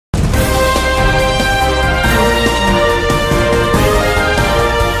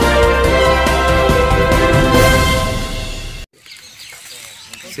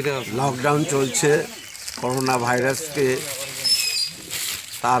Lockdown চলছে corona ভাইরাসকে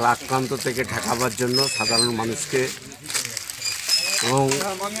তার আক্রান্ত থেকে ঠেকাবার জন্য সাধারণ মানুষকে এবং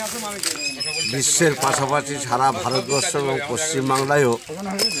বিশ্বের পাশাপাশি সারা ভারতবর্ষ এবং পশ্চিমবাংলায়ও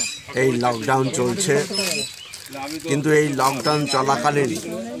এই লকডাউন চলছে। কিন্তু এই লকডাউন চলাকালীন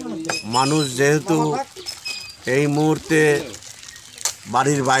মানুষ যেহেতু এই মুহূর্তে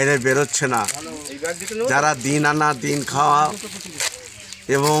বাড়ির বাইরে বেরোচ্ছে না, যারা দিন আনা দিন খাওয়া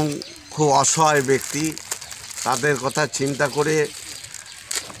এবং খুব অসহায় ব্যক্তি তাদের কথা চিন্তা করে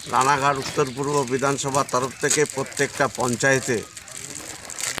রানাঘাট উত্তর পূর্ব বিধানসভার তরফ থেকে প্রত্যেকটা পঞ্চায়েতে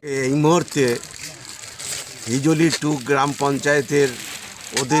এই মুহূর্তে হিজলি 2 গ্রাম পঞ্চায়েতের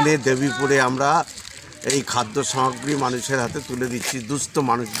অধীনে দেবীপুরে আমরা এই খাদ্য সামগ্রী মানুষের হাতে তুলে দিচ্ছি, দুস্থ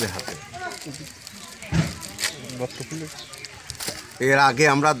মানুষদের হাতে। এর আগে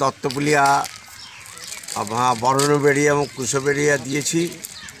আমরা দত্তপুলিয়া, বরণবেড়িয়া এবং কুশবেড়িয়া দিয়েছি,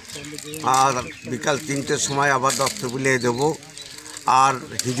 আর বিকাল 3টের সময় আবার দত্তপুলিয়ায় দেব। আর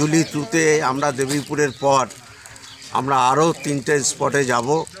হিজলি 2তে আমরা দেবীপুরের পর আমরা আরও 3টে স্পটে যাব,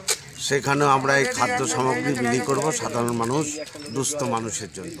 সেখানেও আমরা এই খাদ্য সামগ্রী বিলি করব সাধারণ মানুষ, দুস্থ মানুষের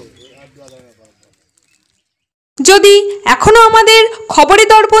জন্য। যদি এখনো আমাদের খবরের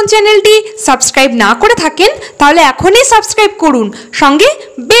দর্পণ চ্যানেলটি সাবস্ক্রাইব না করে থাকেন তাহলে এখনই সাবস্ক্রাইব করুন, সঙ্গে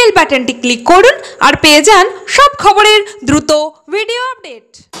বেল বাটনটি ক্লিক করুন আর পেয়ে যান সব খবরের দ্রুত ভিডিও আপডেট।